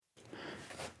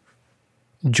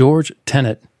George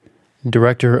Tenet,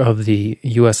 director of the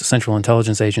U.S. Central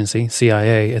Intelligence Agency,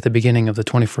 CIA, at the beginning of the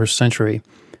 21st century,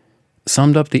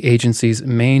 summed up the agency's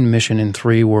main mission in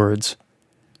 3 words: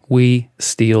 we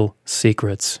steal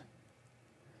secrets.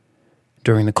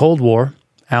 During the Cold War,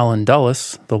 Allen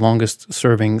Dulles, the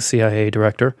longest-serving CIA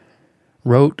director,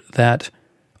 wrote that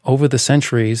over the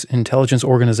centuries, intelligence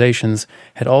organizations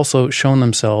had also shown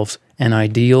themselves an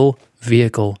ideal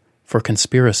vehicle for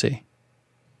conspiracy.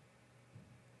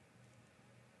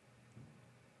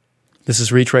 This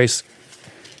is Retrace,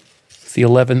 the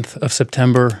 11th of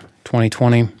September,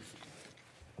 2020.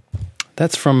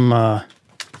 That's from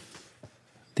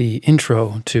the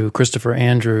intro to Christopher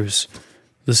Andrews'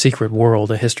 The Secret World,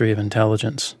 A History of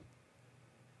Intelligence.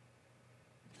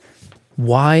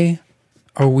 Why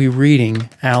are we reading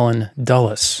Allen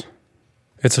Dulles?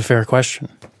 It's a fair question.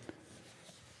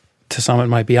 To some it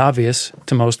might be obvious,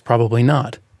 to most probably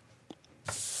not.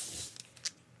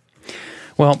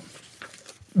 Well,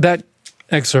 that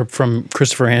excerpt from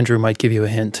Christopher Andrew might give you a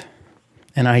hint.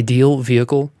 An ideal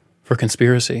vehicle for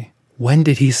conspiracy. When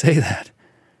did he say that?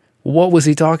 What was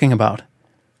he talking about?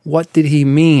 What did he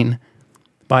mean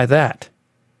by that?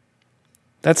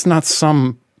 That's not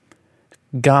some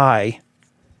guy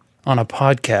on a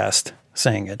podcast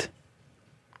saying it.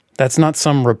 That's not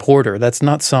some reporter. That's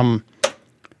not some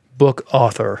book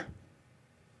author.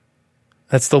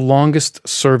 That's the longest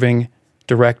serving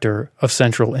director of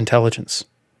Central Intelligence.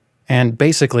 And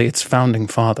basically its founding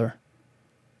father.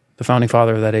 The founding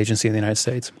father of that agency in the United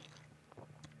States.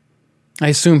 I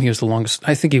assume he was the longest.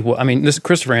 I think he was. I mean, this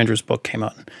Christopher Andrews book came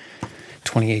out in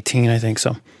 2018, I think,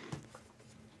 so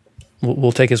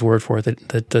we'll take his word for it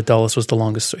that Dulles was the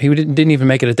longest. He didn't even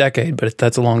make it a decade, but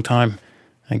that's a long time,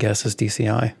 I guess, as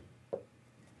DCI.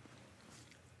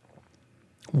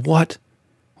 What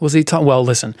was he talking? Well,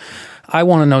 listen, I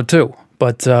want to know too,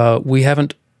 but we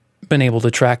haven't been able to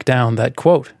track down that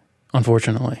quote,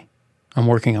 unfortunately. I'm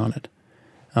working on it.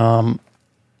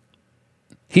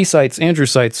 Andrew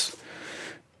cites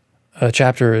a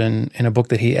chapter in a book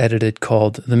that he edited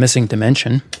called The Missing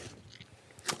Dimension.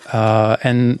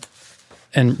 And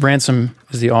Ransom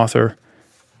is the author.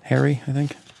 Harry, I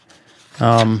think.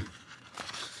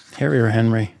 Harry or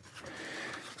Henry.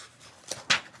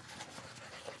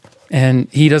 And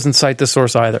he doesn't cite this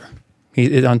source either.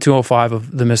 On 205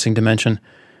 of The Missing Dimension,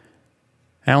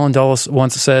 Allen Dulles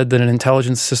once said that an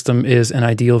intelligence system is an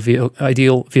ideal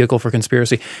vehicle for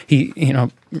conspiracy.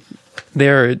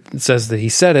 There it says that he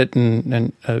said it,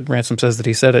 and Ransom says that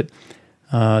he said it.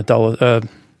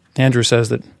 Andrew says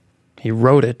that he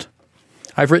wrote it.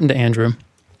 I've written to Andrew.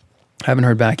 I haven't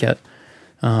heard back yet.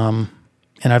 And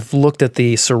I've looked at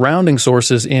the surrounding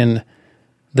sources in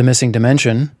The Missing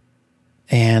Dimension,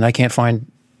 and I can't find...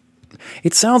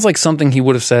 It sounds like something he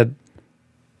would have said.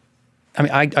 I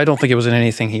mean, I don't think it was in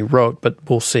anything he wrote, but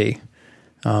we'll see.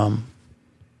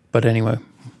 But anyway,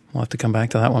 we'll have to come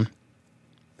back to that one.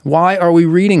 Why are we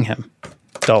reading him,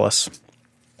 Dulles?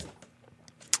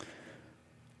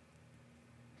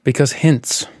 Because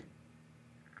hints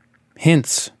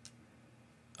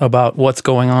about what's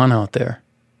going on out there.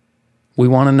 We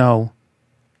want to know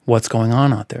what's going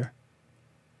on out there.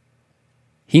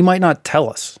 He might not tell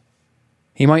us.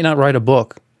 He might not write a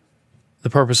book,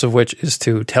 the purpose of which is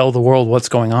to tell the world what's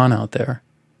going on out there.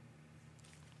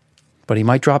 But he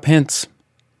might drop hints,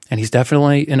 and he's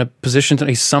definitely in a position to...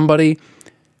 He's somebody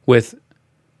with,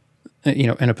 in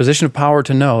a position of power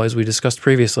to know, as we discussed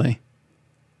previously.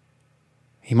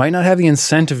 He might not have the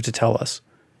incentive to tell us,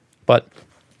 but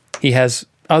he has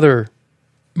other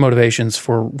motivations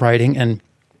for writing, and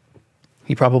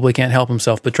he probably can't help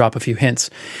himself but drop a few hints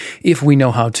if we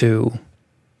know how to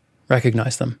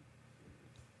recognize them.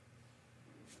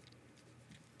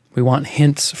 We want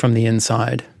hints from the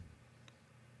inside.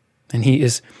 And he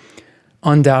was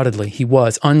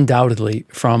undoubtedly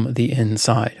from the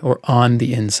inside, or on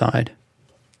the inside.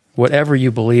 Whatever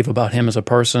you believe about him as a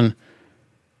person,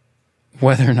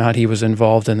 whether or not he was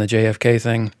involved in the JFK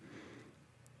thing,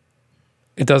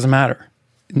 it doesn't matter.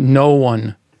 No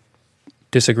one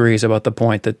disagrees about the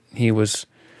point that he was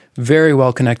very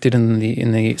well connected in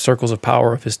the circles of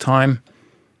power of his time,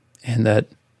 and that,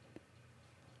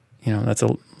 that's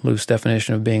a loose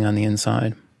definition of being on the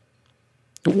inside.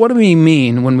 What do we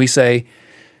mean when we say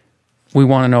we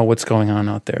want to know what's going on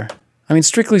out there? I mean,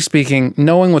 strictly speaking,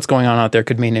 knowing what's going on out there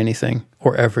could mean anything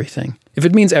or everything. If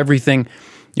it means everything,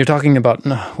 you're talking about,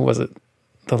 what was it?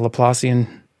 The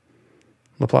Laplacian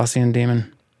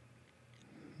demon?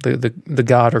 The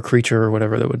god or creature or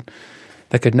whatever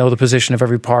that could know the position of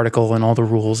every particle and all the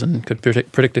rules and could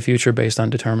predict the future based on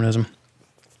determinism.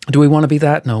 Do we want to be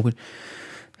that? No,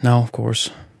 of course.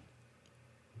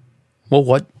 Well,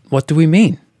 what do we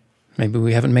mean? Maybe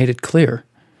we haven't made it clear.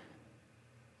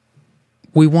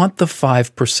 We want the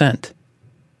 5%.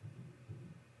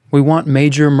 We want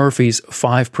Major Murphy's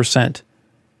 5%.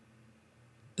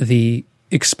 The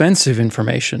expensive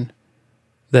information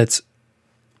that's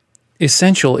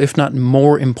essential, if not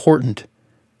more important,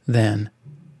 than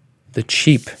the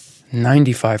cheap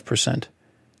 95%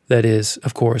 that is,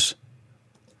 of course,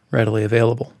 readily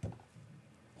available.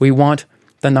 We want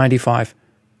the 95%,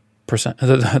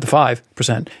 the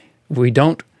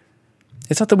 5%.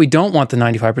 It's not that we don't want the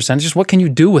 95%, it's just what can you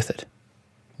do with it?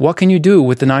 What can you do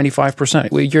with the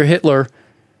 95%? You're Hitler,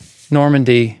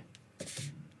 Normandy,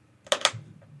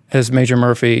 as Major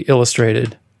Murphy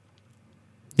illustrated.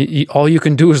 All you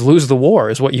can do is lose the war,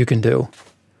 is what you can do.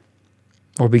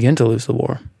 Or begin to lose the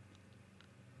war.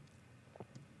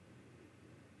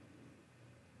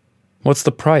 What's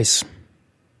the price?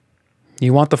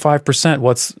 You want the 5%.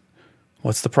 What's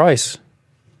the price?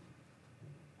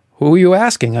 Who are you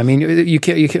asking? I mean,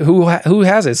 who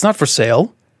has it? It's not for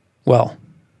sale. Well,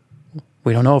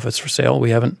 we don't know if it's for sale.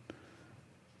 We haven't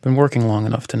been working long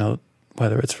enough to know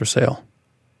whether it's for sale.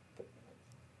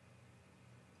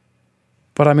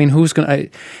 But I mean, who's going to...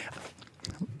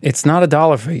 It's not a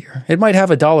dollar figure. It might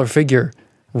have a dollar figure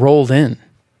rolled in,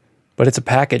 but it's a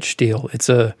package deal.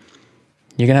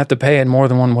 You're going to have to pay it more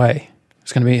than one way.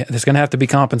 There's going to have to be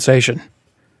compensation.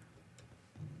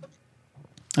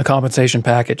 A compensation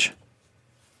package.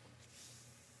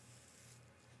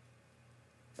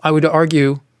 I would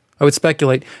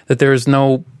speculate that there is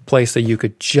no place that you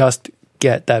could just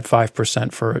get that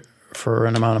 5% for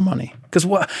an amount of money. Because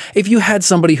if you had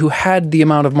somebody who had the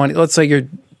amount of money, let's say you're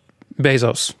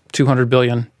Bezos, $200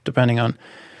 billion, depending on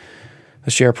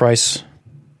the share price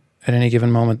at any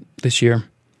given moment this year,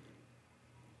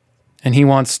 and he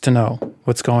wants to know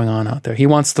what's going on out there. He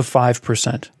wants the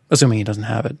 5%, assuming he doesn't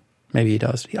have it. Maybe he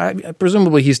does.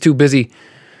 Presumably he's too busy,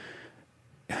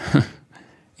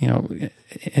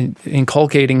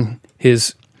 inculcating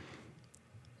his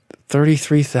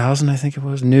 33,000, I think it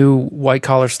was, new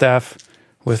white-collar staff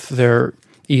with their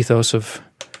ethos of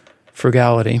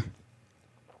frugality.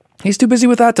 He's too busy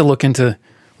with that to look into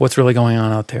what's really going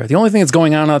on out there. The only thing that's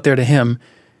going on out there to him,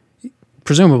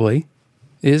 presumably,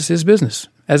 is his business,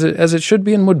 as it should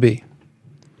be and would be.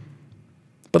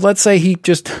 But let's say he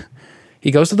goes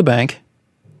to the bank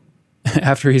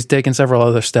after he's taken several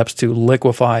other steps to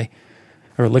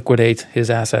liquidate his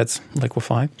assets,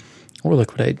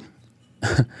 liquidate.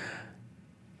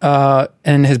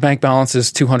 And his bank balance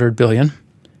is $200 billion.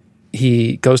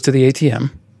 He goes to the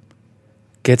ATM,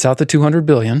 gets out the $200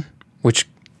 billion, which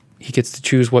he gets to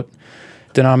choose what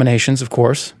denominations, of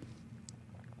course.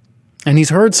 And he's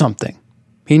heard something.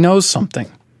 He knows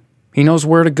something. He knows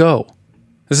where to go.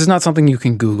 This is not something you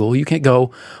can Google. You can't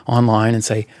go online and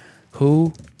say,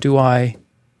 who do I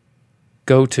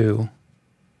go to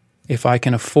if I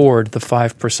can afford the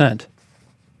 5%?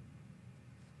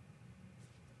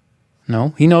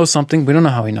 No, he knows something. We don't know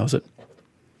how he knows it.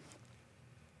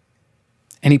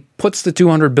 And he puts the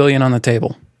 $200 billion on the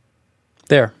table.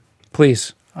 There,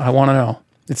 please, I want to know.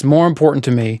 It's more important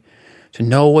to me to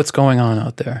know what's going on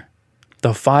out there. The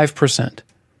 5%.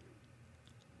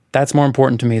 That's more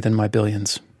important to me than my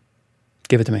billions.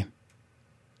 Give it to me.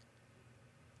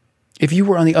 If you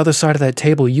were on the other side of that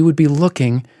table, you would be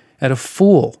looking at a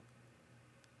fool.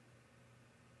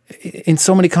 In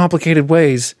so many complicated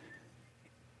ways,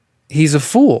 he's a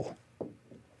fool.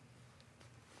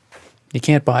 You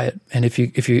can't buy it, and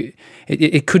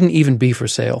it couldn't even be for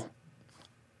sale.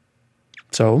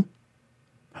 So,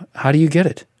 how do you get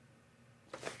it?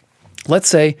 Let's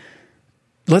say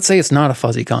it's not a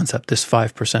fuzzy concept, this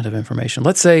 5% of information.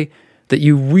 Let's say that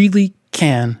you really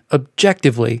can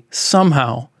objectively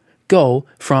somehow go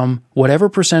from whatever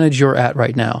percentage you're at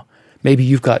right now. Maybe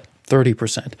you've got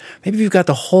 30%. Maybe you've got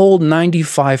the whole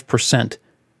 95%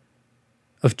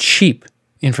 of cheap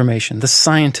information, the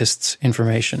scientists'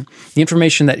 information, the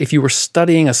information that if you were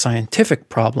studying a scientific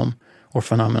problem or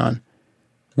phenomenon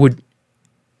would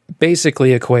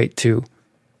basically equate to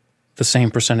the same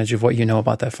percentage of what you know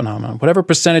about that phenomenon. Whatever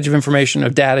percentage of information,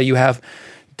 of data you have,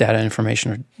 data and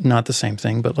information are not the same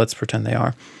thing, but let's pretend they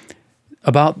are,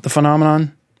 about the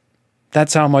phenomenon,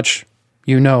 that's how much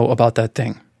you know about that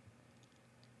thing.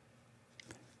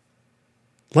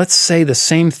 Let's say the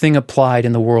same thing applied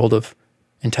in the world of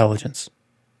intelligence.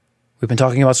 We've been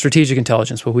talking about strategic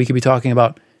intelligence, but we could be talking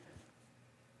about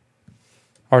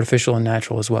artificial and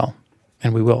natural as well,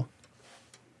 and we will.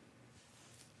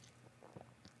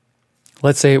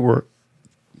 Let's say it were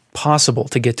possible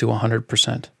to get to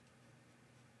 100%.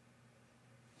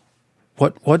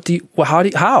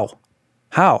 How?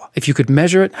 How? If you could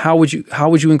measure it, how would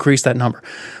you increase that number?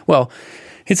 Well,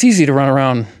 it's easy to run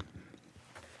around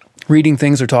reading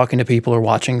things or talking to people or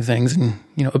watching things and,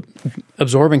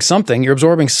 absorbing something. You're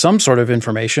absorbing some sort of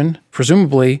information.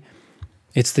 Presumably,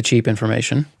 it's the cheap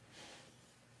information.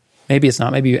 Maybe it's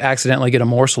not. Maybe you accidentally get a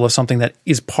morsel of something that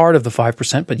is part of the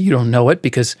 5%, but you don't know it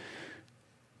because,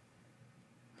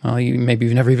 maybe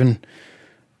you've never even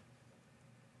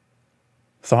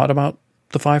thought about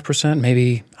the 5%.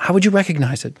 Maybe, how would you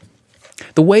recognize it?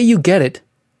 The way you get it,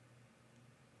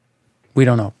 we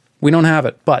don't know. We don't have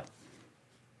it, but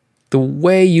the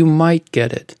way you might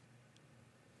get it,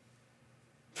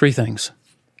 3 things.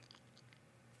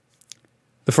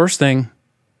 The first thing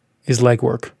is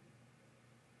legwork.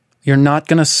 You're not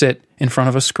going to sit in front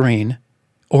of a screen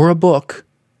or a book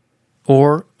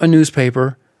or a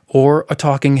newspaper or a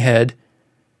talking head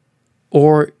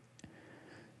or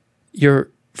your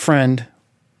friend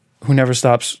who never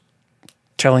stops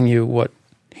telling you what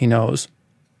he knows.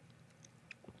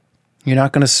 You're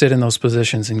not going to sit in those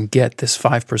positions and get this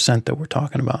 5% that we're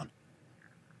talking about.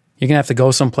 You're going to have to go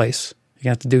someplace. You're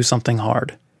going to have to do something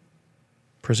hard,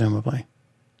 presumably.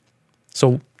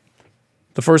 So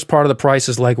the first part of the price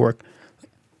is legwork.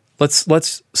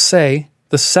 Let's say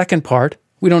the second part,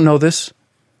 we don't know this.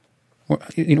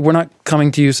 We're not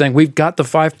coming to you saying, we've got the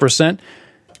 5%.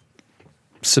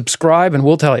 Subscribe and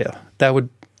we'll tell you. That would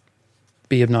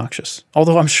be obnoxious.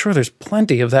 Although I'm sure there's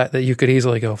plenty of that you could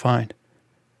easily go find.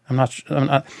 I'm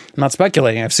not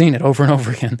speculating. I've seen it over and over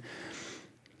again.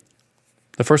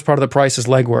 The first part of the price is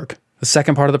legwork. The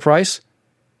second part of the price,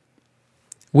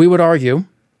 we would argue,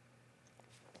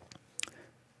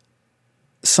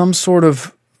 some sort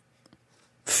of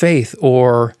faith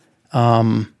or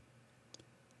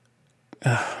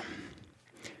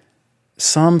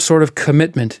some sort of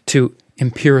commitment to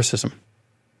empiricism.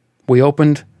 We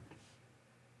opened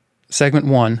segment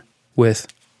 1 with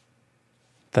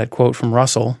that quote from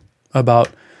Russell about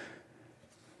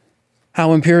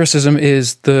how empiricism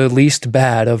is the least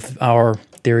bad of our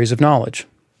theories of knowledge.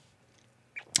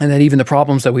 And that even the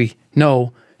problems that we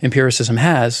know empiricism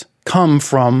has come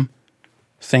from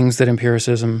things that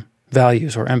empiricism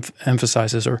values or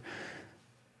emphasizes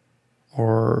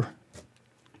or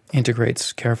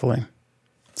integrates carefully.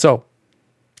 So,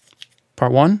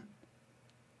 part 1,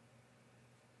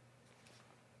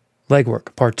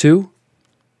 legwork. Part 2,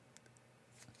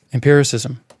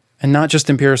 empiricism. And not just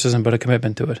empiricism, but a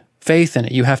commitment to it. Faith in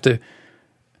it. You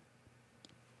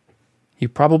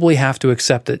probably have to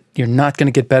accept that you're not going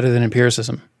to get better than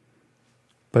empiricism.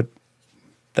 But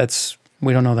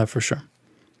we don't know that for sure.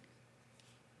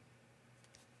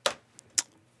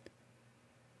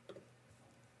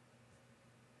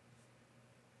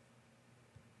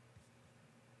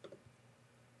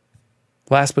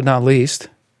 Last but not least,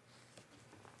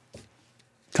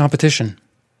 competition.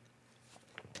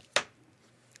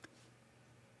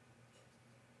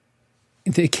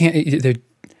 There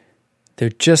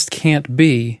just can't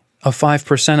be a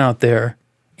 5% out there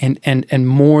and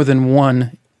more than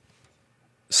one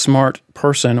smart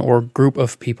person or group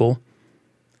of people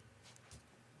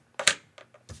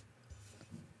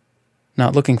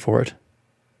not looking for it.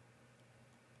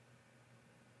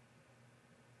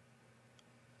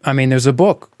 I mean, there's a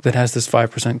book that has this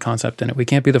 5% concept in it. We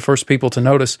can't be the first people to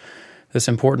notice this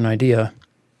important idea.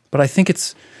 But I think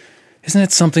isn't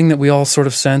it something that we all sort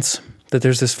of sense, that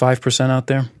there's this 5% out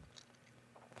there?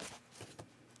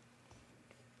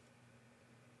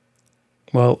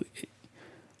 Well,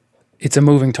 it's a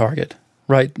moving target,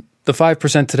 right? The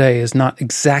 5% today is not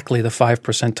exactly the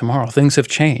 5% tomorrow. Things have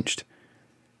changed.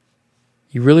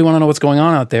 You really want to know what's going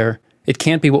on out there, it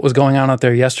can't be what was going on out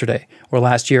there yesterday or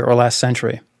last year or last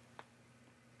century.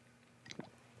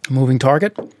 Moving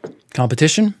target,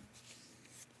 competition,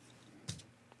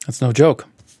 that's no joke.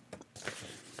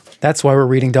 That's why we're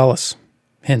reading Dulles.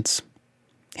 Hints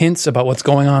about what's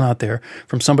going on out there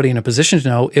from somebody in a position to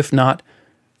know, if not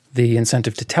the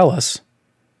incentive to tell us,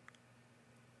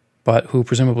 but who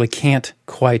presumably can't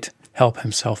quite help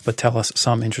himself but tell us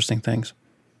some interesting things.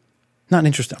 Not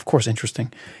interesting, of course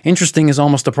interesting. Interesting is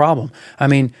almost a problem. I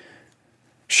mean,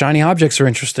 shiny objects are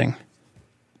interesting.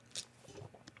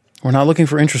 We're not looking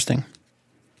for interesting.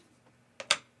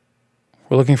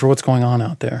 We're looking for what's going on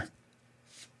out there.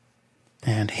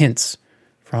 And hints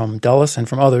from Dulles and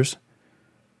from others.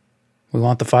 We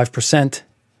want the 5%,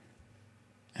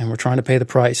 and we're trying to pay the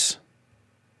price.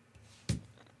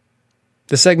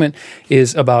 This segment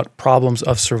is about problems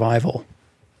of survival.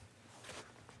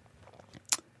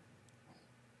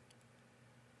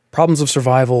 Problems of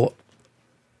survival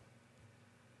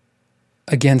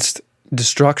against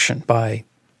destruction by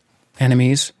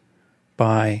enemies,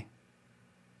 by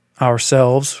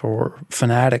ourselves or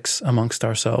fanatics amongst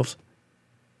ourselves.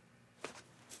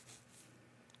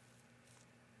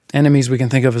 Enemies we can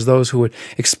think of as those who would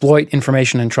exploit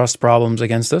information and trust problems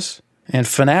against us. And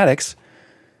fanatics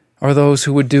are those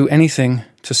who would do anything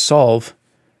to solve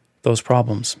those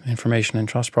problems, information and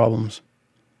trust problems.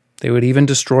 They would even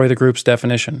destroy the group's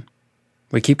definition.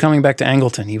 We keep coming back to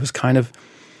Angleton. He was kind of...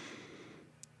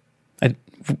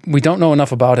 we don't know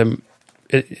enough about him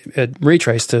at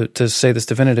Retrace to say this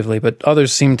definitively, but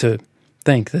others seem to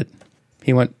think that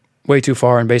he went way too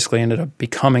far and basically ended up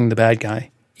becoming the bad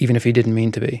guy, even if he didn't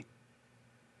mean to be.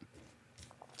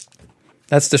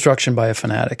 That's destruction by a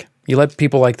fanatic. You let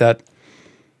people like that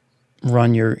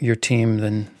run your team,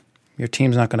 then your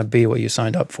team's not going to be what you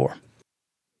signed up for.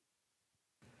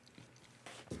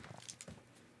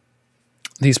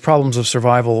 These problems of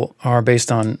survival are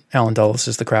based on Alan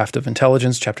Dulles' The Craft of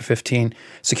Intelligence, Chapter 15,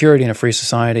 Security in a Free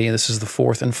Society. This is the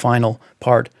fourth and final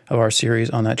part of our series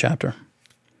on that chapter.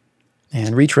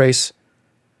 And Retrace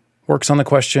works on the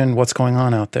question, what's going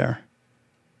on out there?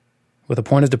 With a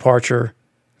point of departure,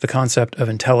 the concept of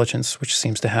intelligence, which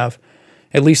seems to have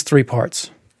at least three parts,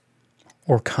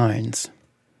 or kinds: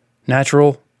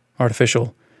 natural,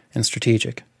 artificial, and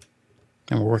strategic.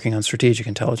 And we're working on strategic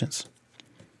intelligence,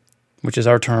 which is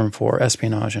our term for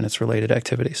espionage and its related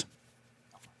activities.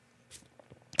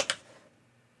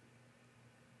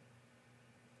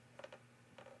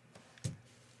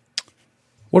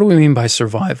 What do we mean by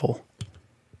survival?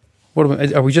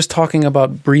 Are we just talking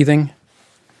about breathing?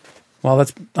 Well,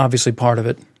 that's obviously part of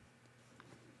it.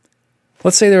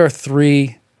 Let's say there are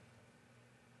three,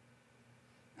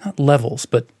 not levels,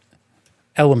 but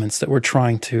elements that we're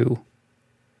trying to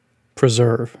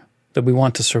preserve, that we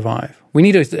want to survive. We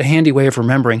need a handy way of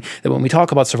remembering that when we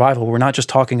talk about survival, we're not just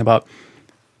talking about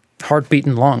heartbeat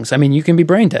and lungs. I mean, you can be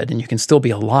brain dead and you can still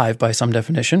be alive by some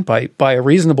definition, by a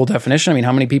reasonable definition. I mean,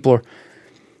 how many people are,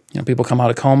 people come out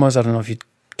of comas. I don't know if you'd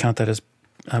count that as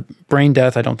brain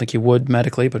death. I don't think you would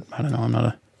medically, but I don't know. I'm not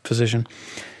a physician.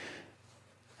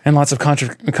 And lots of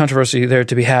controversy there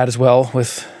to be had as well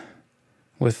with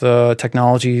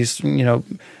technologies,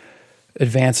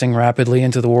 advancing rapidly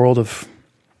into the world of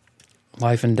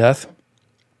life and death.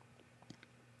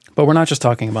 But we're not just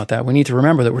talking about that. We need to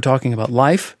remember that we're talking about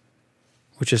life,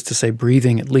 which is to say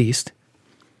breathing at least,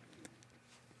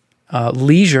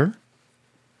 leisure,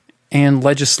 and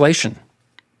legislation.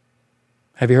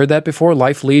 Have you heard that before?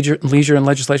 Life, leisure, and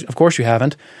legislation? Of course you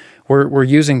haven't. We're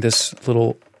using this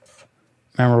little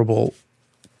memorable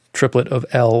triplet of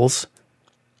L's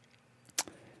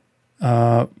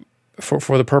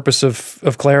for the purpose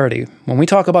of clarity. When we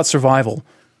talk about survival,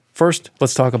 first,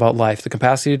 let's talk about life, the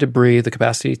capacity to breathe, the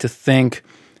capacity to think,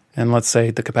 and let's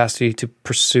say the capacity to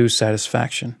pursue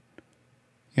satisfaction.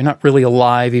 You're not really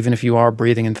alive even if you are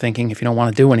breathing and thinking, if you don't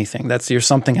want to do anything. You're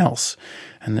something else.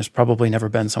 And there's probably never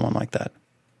been someone like that.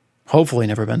 Hopefully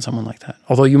never been someone like that.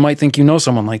 Although you might think you know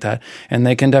someone like that, and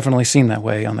they can definitely seem that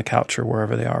way on the couch or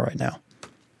wherever they are right now.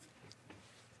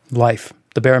 Life,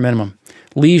 the bare minimum.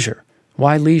 Leisure.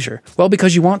 Why leisure? Well,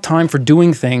 because you want time for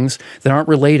doing things that aren't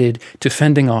related to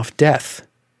fending off death.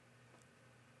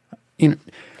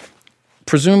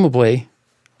 Presumably,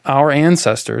 our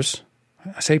ancestors,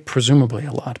 I say presumably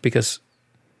a lot because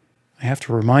I have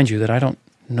to remind you that I don't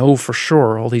know for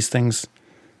sure all these things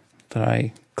that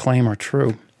I claim are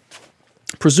true.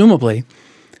 Presumably,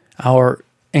 our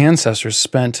ancestors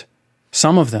spent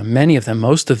some of them, many of them,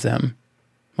 most of the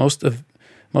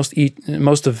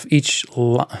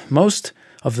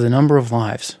number of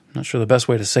lives, I'm not sure the best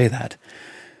way to say that,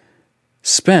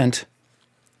 spent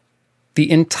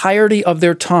the entirety of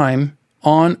their time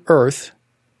on Earth,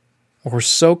 or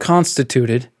so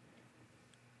constituted,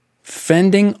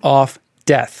 fending off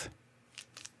death.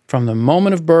 From the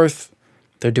moment of birth,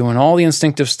 they're doing all the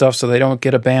instinctive stuff so they don't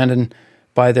get abandoned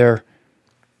by their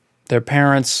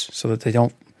parents, so that they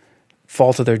don't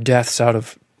fall to their deaths out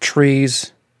of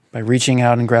trees by reaching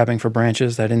out and grabbing for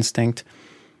branches, that instinct.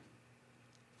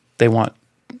 They want,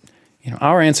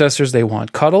 our ancestors, they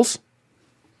want cuddles,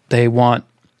 they want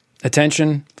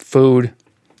attention, food,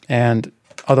 and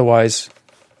otherwise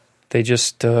they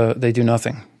just, they do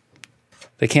nothing.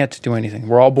 They can't do anything.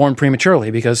 We're all born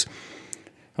prematurely because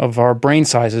of our brain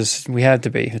sizes. We had to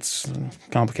be. It's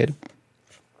complicated.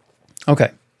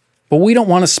 Okay. But we don't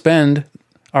want to spend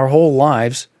our whole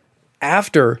lives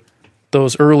after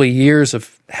those early years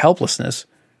of helplessness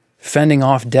fending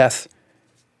off death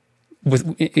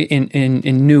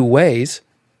in new ways,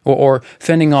 or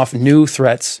fending off new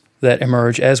threats that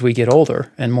emerge as we get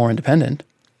older and more independent.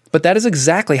 But that is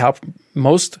exactly how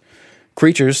most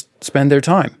creatures spend their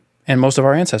time, and most of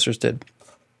our ancestors did.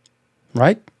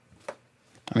 Right?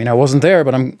 I mean, I wasn't there,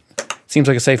 but seems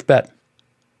like a safe bet.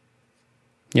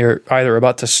 You're either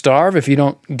about to starve if you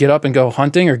don't get up and go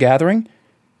hunting or gathering.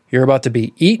 You're about to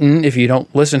be eaten if you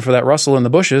don't listen for that rustle in the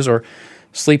bushes or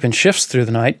sleep in shifts through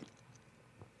the night.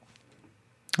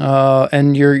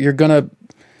 And you're going to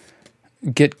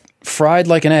get fried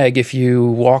like an egg if you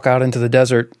walk out into the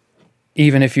desert,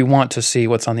 even if you want to see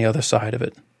what's on the other side of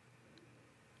it.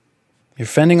 You're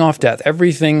fending off death.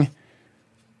 Everything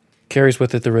carries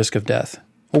with it the risk of death.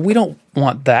 Well, we don't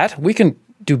want that. We can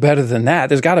do better than that.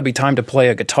 There's got to be time to play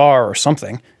a guitar or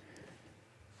something.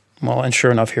 Well, and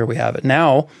sure enough, here we have it.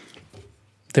 Now,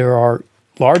 there are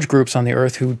large groups on the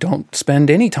earth who don't spend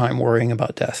any time worrying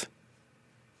about death.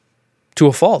 To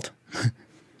a fault.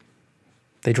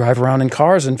 They drive around in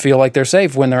cars and feel like they're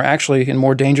safe when they're actually in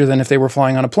more danger than if they were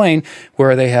flying on a plane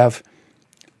where they have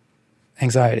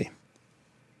anxiety.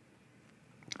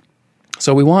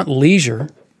 So we want leisure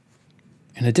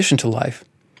in addition to life.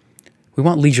 We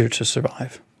want leisure to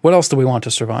survive. What else do we want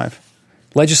to survive?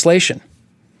 Legislation.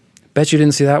 Bet you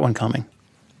didn't see that one coming.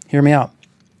 Hear me out.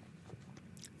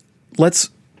 Let's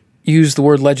use the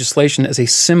word legislation as a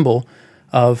symbol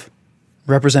of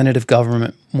representative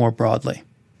government more broadly.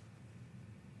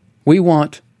 We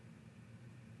want,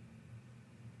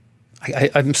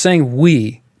 I'm saying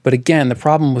we, but again, the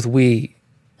problem with we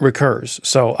recurs.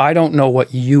 So I don't know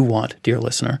what you want, dear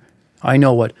listener. I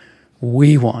know what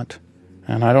we want.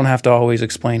 And I don't have to always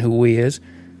explain who we is.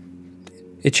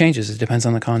 It changes. It depends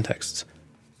on the context.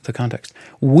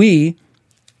 We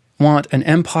want an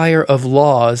empire of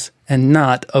laws and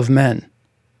not of men.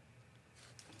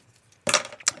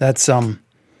 That's an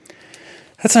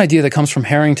idea that comes from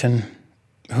Harrington,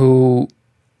 who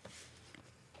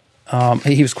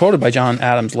he was quoted by John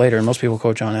Adams later, and most people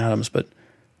quote John Adams, but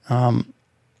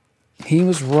he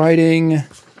was writing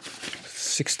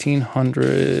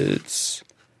 1600s.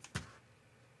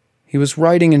 He was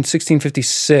writing in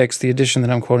 1656. The edition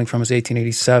that I'm quoting from is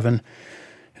 1887.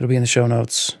 It'll be in the show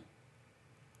notes.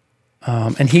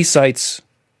 And he cites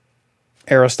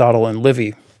Aristotle and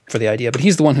Livy for the idea, but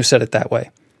he's the one who said it that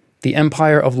way. The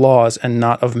empire of laws and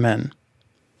not of men.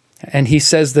 And he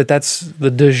says that that's the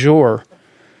de jure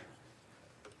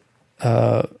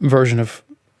version of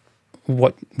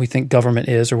what we think government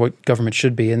is or what government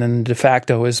should be. And then de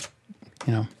facto is,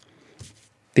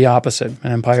 the opposite,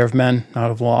 an empire of men, not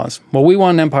of laws. Well, we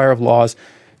want an empire of laws,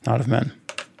 not of men.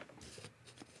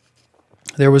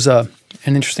 There was an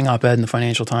interesting op-ed in the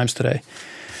Financial Times today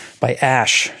by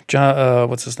Ash.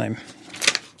 What's his name?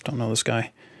 Don't know this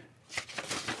guy.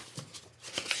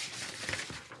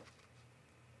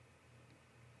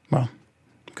 Well,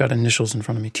 I've got initials in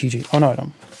front of me. TG. Oh, no, I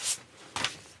don't.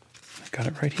 I've got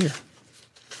it right here.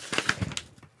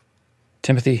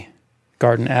 Timothy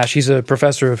Garden Ash. He's a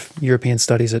professor of European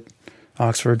Studies at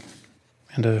Oxford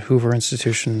and a Hoover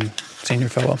Institution senior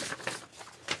fellow.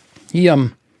 He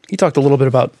talked a little bit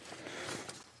about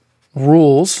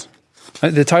rules.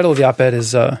 The title of the op-ed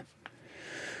is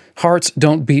Hearts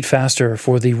Don't Beat Faster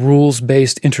for the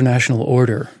Rules-Based International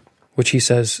Order, which he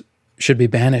says should be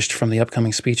banished from the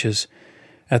upcoming speeches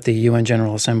at the UN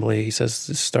General Assembly. He says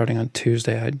this is starting on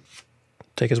Tuesday. I'd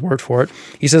take his word for it.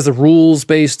 He says the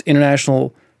rules-based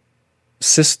international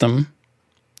system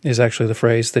is actually the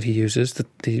phrase that he uses.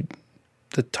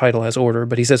 The title has order,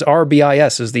 but he says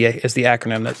RBIS is the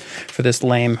acronym that for this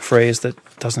lame phrase that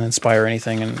doesn't inspire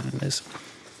anything and is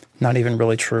not even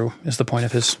really true, is the point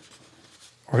of his,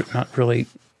 or not really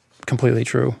completely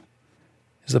true,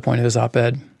 is the point of his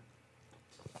op-ed.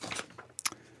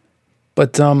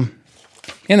 But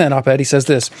in that op-ed, he says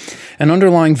this: an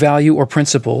underlying value or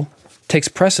principle takes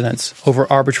precedence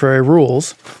over arbitrary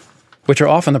rules, which are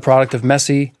often the product of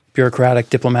messy, bureaucratic,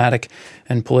 diplomatic,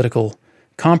 and political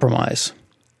compromise.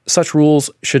 Such rules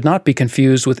should not be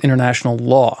confused with international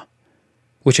law,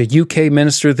 which a UK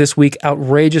minister this week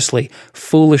outrageously,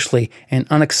 foolishly, and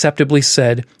unacceptably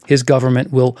said his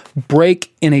government will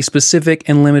break in a specific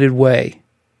and limited way.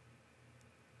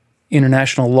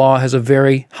 International law has a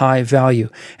very high value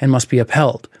and must be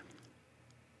upheld.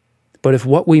 But if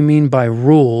what we mean by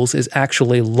rules is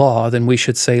actually law, then we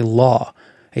should say law,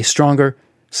 a stronger,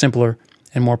 simpler,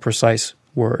 and more precise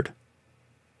word.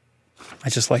 I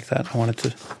just like that. I wanted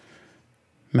to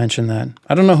mention that.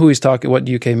 I don't know who he's talking, what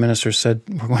UK minister said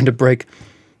we're going to break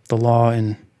the law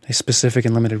in a specific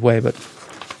and limited way, but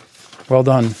well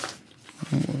done.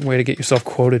 Way to get yourself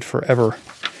quoted forever.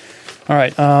 All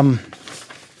right.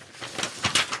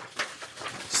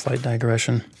 Slight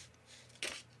digression.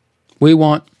 We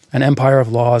want an empire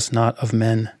of laws, not of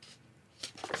men.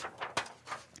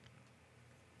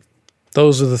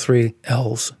 Those are the three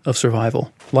L's of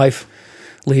survival: life,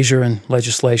 leisure, and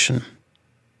legislation.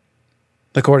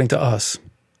 according to us.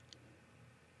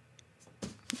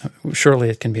 Surely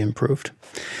it can be improved.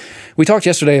 We talked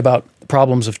yesterday about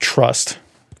problems of trust,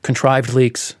 contrived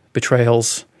leaks,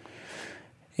 betrayals,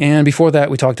 and before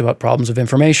that we talked about problems of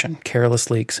information,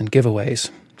 careless leaks and giveaways.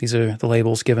 These are the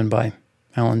labels given by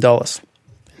Alan Dulles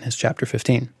in his chapter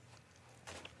 15.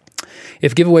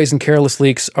 If giveaways and careless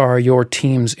leaks are your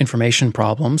team's information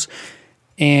problems,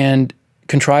 and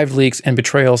contrived leaks and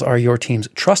betrayals are your team's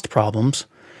trust problems,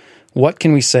 what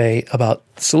can we say about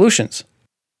solutions?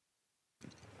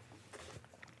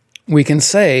 We can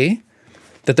say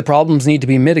that the problems need to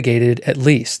be mitigated at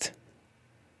least.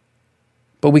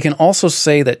 But we can also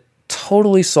say that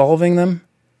totally solving them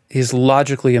is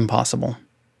logically impossible.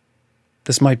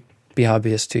 This might be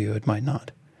obvious to you, it might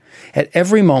not. At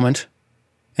every moment,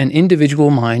 an individual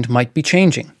mind might be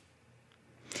changing.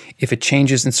 If it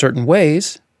changes in certain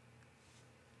ways,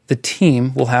 the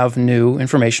team will have new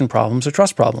information problems or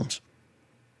trust problems,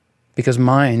 because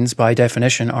minds, by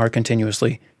definition, are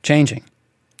continuously changing.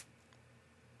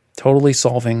 Totally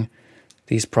solving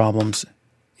these problems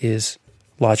is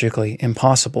logically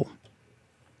impossible.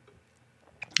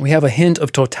 We have a hint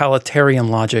of totalitarian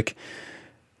logic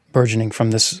burgeoning from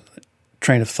this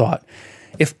train of thought.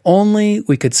 If only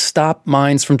we could stop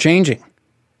minds from changing.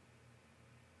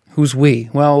 Who's we?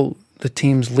 Well, the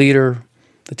team's leader,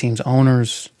 the team's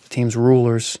owners, the team's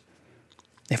rulers.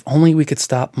 If only we could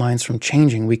stop minds from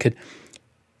changing, we could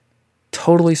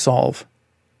totally solve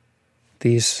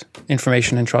these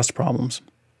information and trust problems.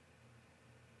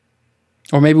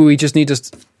 Or maybe we just need to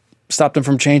stop them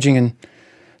from changing in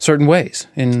certain ways,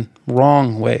 in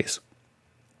wrong ways.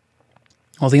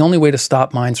 Well, the only way to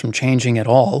stop minds from changing at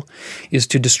all is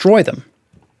to destroy them.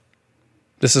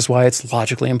 This is why it's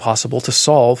logically impossible to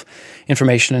solve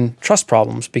information and trust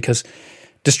problems, because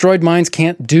destroyed minds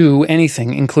can't do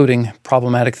anything, including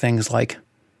problematic things like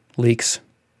leaks,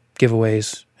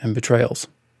 giveaways, and betrayals.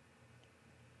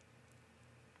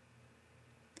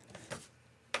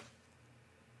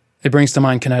 It brings to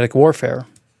mind kinetic warfare.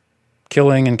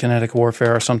 Killing and kinetic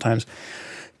warfare are sometimes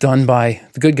done by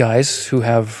the good guys who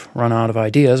have run out of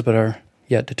ideas but are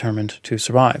yet determined to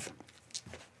survive.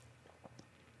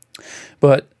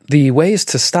 But the ways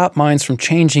to stop minds from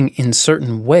changing in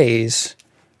certain ways,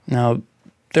 now,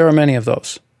 there are many of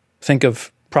those. Think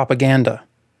of propaganda,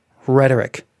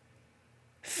 rhetoric,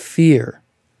 fear,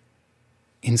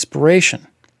 inspiration,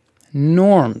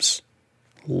 norms,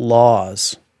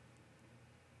 laws,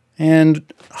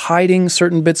 and hiding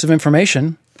certain bits of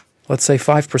information, let's say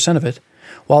 5% of it,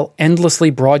 while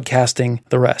endlessly broadcasting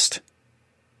the rest.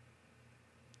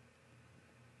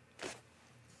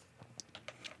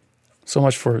 So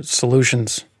much for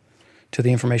solutions to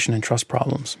the information and trust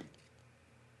problems.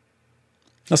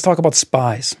 Let's talk about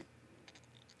spies.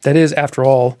 That is, after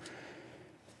all,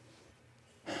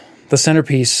 the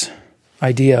centerpiece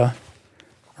idea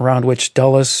around which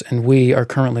Dulles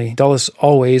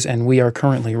always and we are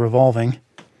currently revolving.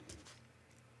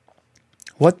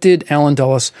 What did Alan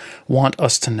Dulles want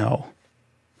us to know?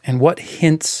 And what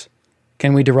hints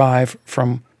can we derive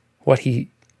from what he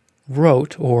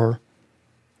wrote, or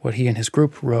what he and his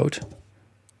group wrote,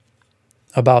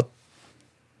 about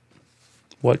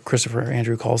what Christopher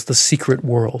Andrew calls the secret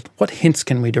world? What hints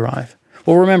can we derive?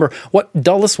 Well, remember, what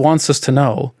Dulles wants us to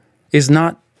know is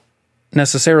not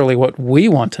necessarily what we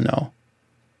want to know.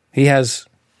 He has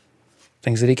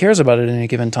things that he cares about at any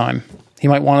given time. He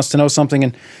might want us to know something in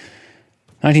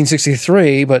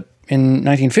 1963, but in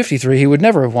 1953 he would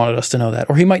never have wanted us to know that,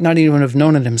 or he might not even have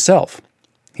known it himself.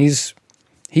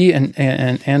 He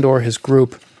and or his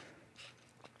group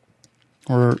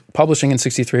were publishing in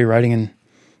 63, writing in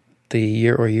the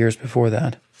year or years before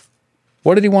that.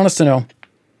 What did he want us to know?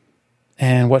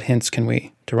 And what hints can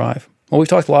we derive? Well, we've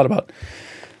talked a lot about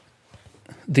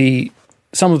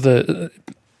some of the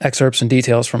excerpts and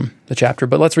details from the chapter,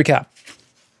 but let's recap.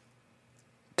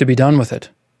 To be done with it,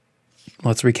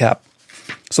 let's recap.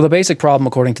 So the basic problem,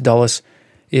 according to Dulles,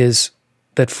 is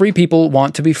that free people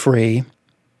want to be free,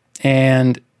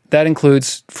 and that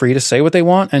includes free to say what they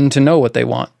want and to know what they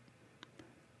want.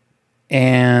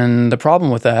 And the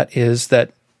problem with that is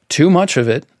that too much of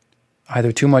it,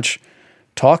 either too much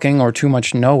talking or too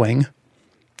much knowing,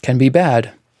 can be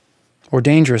bad or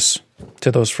dangerous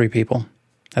to those free people.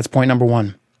 That's point number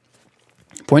one.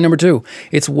 Point number two,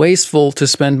 it's wasteful to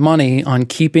spend money on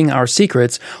keeping our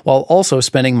secrets while also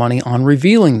spending money on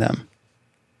revealing them.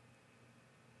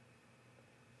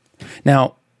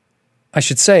 Now, I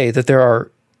should say that there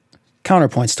are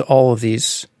counterpoints to all of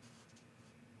these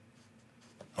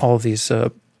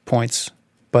points,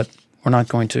 but we're not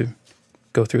going to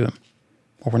go through them,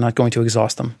 or we're not going to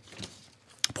exhaust them.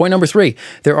 Point number 3,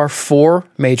 there are 4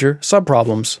 major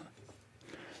subproblems.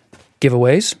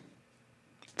 Giveaways,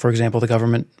 for example, the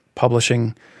government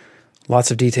publishing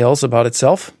lots of details about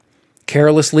itself.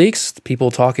 Careless leaks, people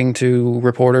talking to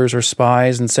reporters or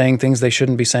spies and saying things they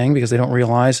shouldn't be saying because they don't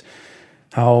realize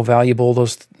how valuable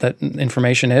that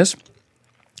information is.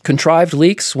 Contrived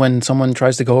leaks, when someone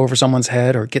tries to go over someone's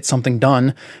head or get something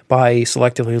done by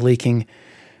selectively leaking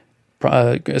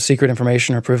secret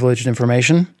information or privileged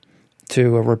information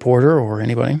to a reporter or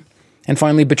anybody. And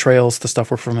finally, betrayals, the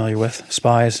stuff we're familiar with,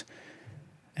 spies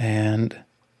and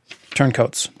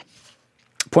turncoats.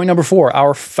 Point number 4,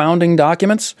 our founding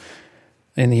documents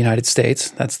in the United States,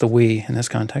 that's the we in this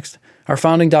context, our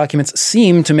founding documents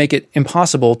seem to make it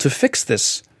impossible to fix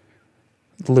this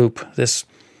loop, this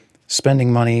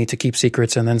spending money to keep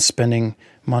secrets and then spending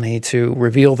money to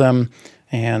reveal them,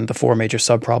 and the 4 major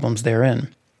subproblems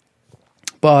therein.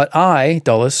 But I,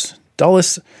 Dulles,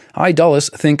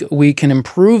 think we can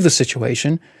improve the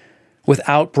situation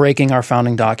without breaking our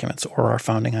founding documents or our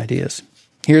founding ideas.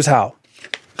 Here's how.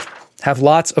 Have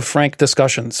lots of frank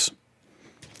discussions.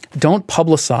 Don't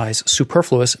publicize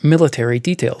superfluous military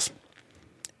details.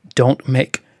 Don't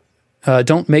make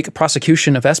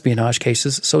prosecution of espionage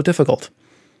cases so difficult.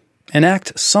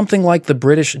 Enact something like the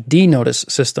British D-Notice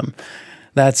system.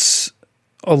 That's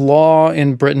a law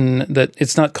in Britain that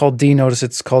it's not called D-Notice.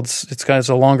 It's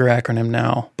a longer acronym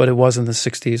now, but it was in the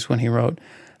 60s when he wrote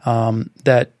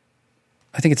that.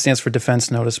 I think it stands for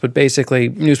Defense Notice, but basically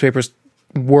newspapers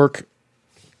work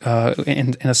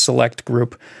in a select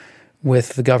group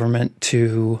with the government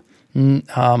to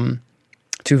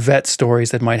vet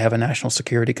stories that might have a national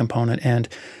security component.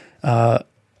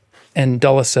 And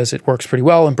Dulles says it works pretty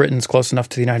well, and Britain's close enough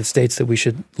to the United States that we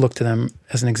should look to them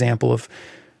as an example of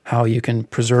how you can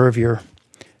preserve your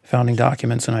founding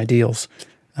documents and ideals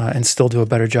and still do a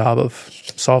better job of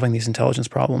solving these intelligence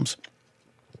problems.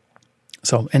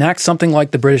 So enact something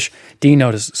like the British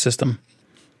D-Notice system.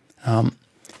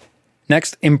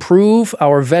 Next, improve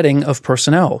our vetting of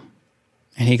personnel.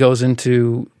 And he goes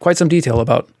into quite some detail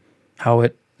about how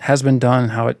it has been done,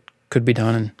 how it could be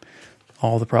done, and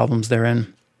all the problems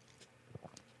therein.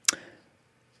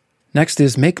 Next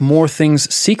is make more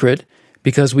things secret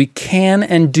because we can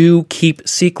and do keep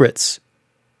secrets.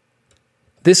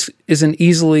 This is an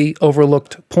easily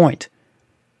overlooked point.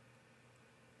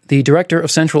 The director of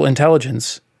Central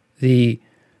Intelligence, the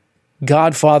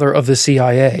godfather of the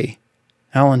CIA,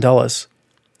 Allen Dulles,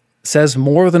 says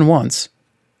more than once,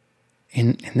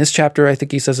 in this chapter, I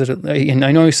think he says it, and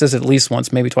I know he says it at least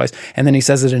once, maybe twice, and then he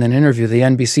says it in an interview, the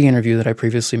NBC interview that I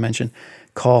previously mentioned,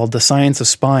 called The Science of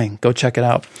Spying. Go check it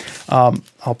out.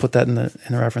 I'll put that in the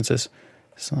references.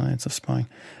 Science of Spying.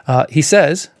 He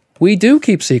says, we do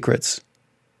keep secrets.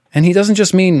 And he doesn't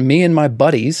just mean me and my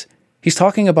buddies. He's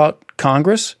talking about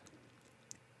Congress.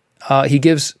 He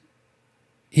gives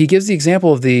the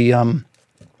example of the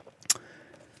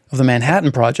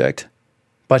Manhattan Project,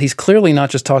 but he's clearly not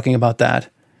just talking about that.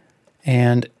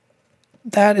 And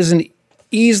that is an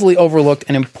easily overlooked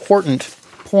and important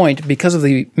point because of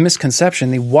the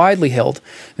misconception, the widely held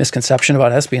misconception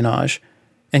about espionage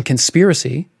and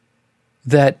conspiracy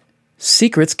that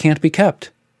secrets can't be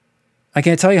kept. I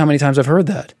can't tell you how many times I've heard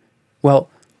that. Well,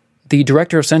 the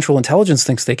director of Central Intelligence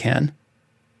thinks they can,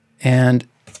 and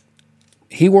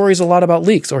he worries a lot about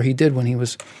leaks, or he did when he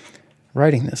was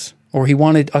writing this, or he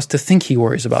wanted us to think he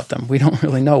worries about them. We don't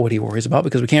really know what he worries about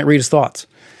because we can't read his thoughts.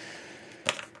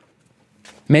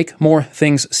 Make more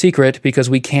things secret because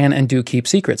we can and do keep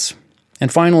secrets.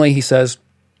 And finally, he says,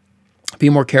 be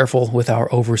more careful with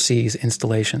our overseas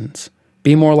installations.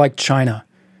 Be more like China,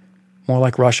 more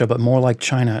like Russia, but more like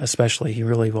China especially. He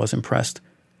really was impressed.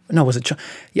 No, was it China?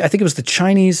 Yeah, I think it was the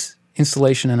Chinese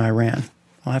installation in Iran.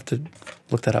 I'll have to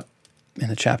look that up in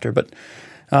the chapter. But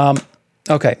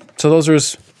okay, so those are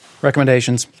his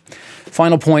recommendations.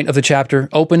 Final point of the chapter,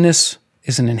 openness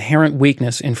is an inherent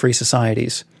weakness in free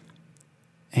societies,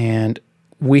 and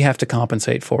we have to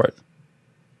compensate for it.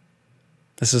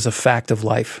 This is a fact of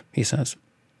life, he says.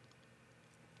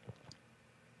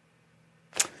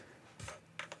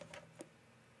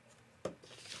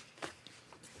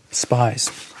 Spies.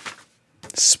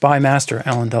 Spy master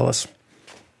Allen Dulles.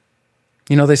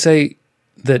 You know, they say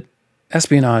that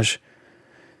espionage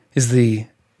is the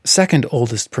second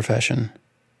oldest profession.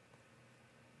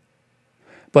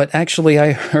 But actually,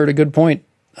 I heard a good point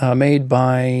made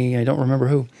by, I don't remember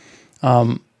who,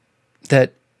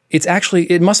 that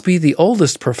it must be the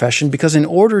oldest profession because in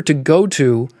order to go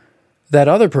to that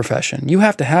other profession, you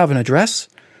have to have an address,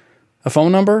 a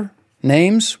phone number,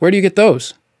 names. Where do you get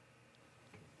those?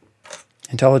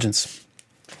 Intelligence.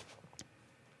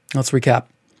 Let's recap.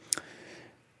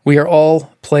 We are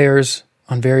all players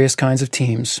on various kinds of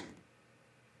teams,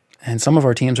 and some of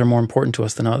our teams are more important to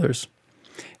us than others.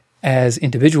 As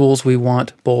individuals, we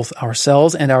want both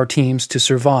ourselves and our teams to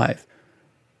survive.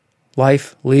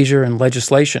 Life, leisure, and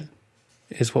legislation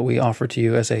is what we offer to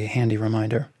you as a handy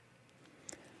reminder.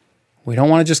 We don't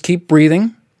want to just keep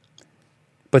breathing,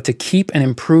 but to keep and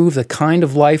improve the kind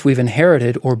of life we've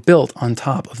inherited or built on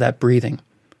top of that breathing.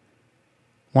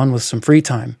 One with some free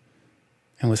time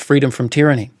and with freedom from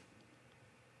tyranny.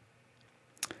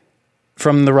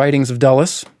 From the writings of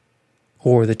Dulles,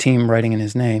 or the team writing in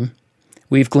his name,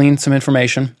 we've gleaned some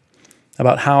information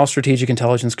about how strategic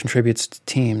intelligence contributes to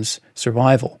teams'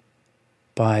 survival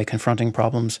by confronting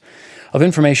problems of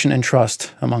information and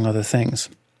trust, among other things.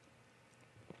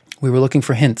 We were looking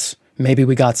for hints. Maybe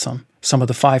we got some of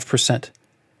the 5%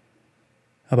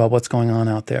 about what's going on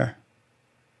out there.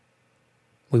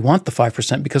 We want the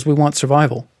 5% because we want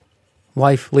survival.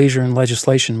 Life, leisure, and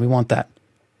legislation, we want that.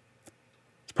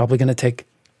 It's probably going to take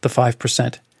the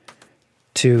 5%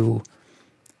 to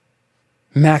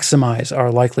maximize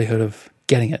our likelihood of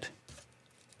getting it.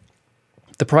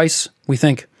 The price, we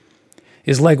think,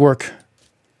 is legwork,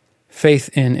 faith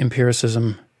in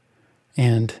empiricism,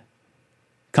 and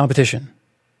competition,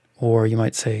 or you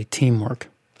might say teamwork.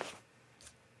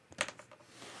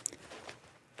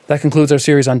 That concludes our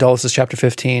series on Dulles' Chapter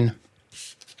 15,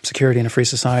 Security in a Free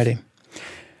Society.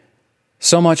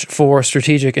 So much for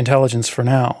strategic intelligence for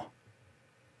now.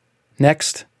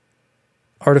 Next,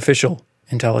 artificial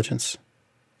intelligence.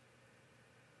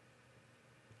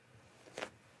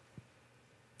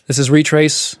 This is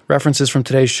Retrace. References from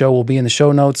today's show will be in the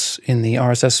show notes, in the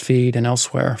RSS feed, and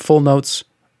elsewhere. Full notes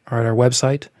are at our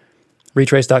website,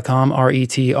 retrace.com,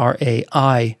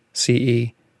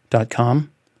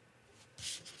 retraice.com.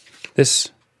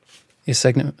 This is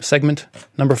segment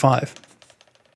number 5.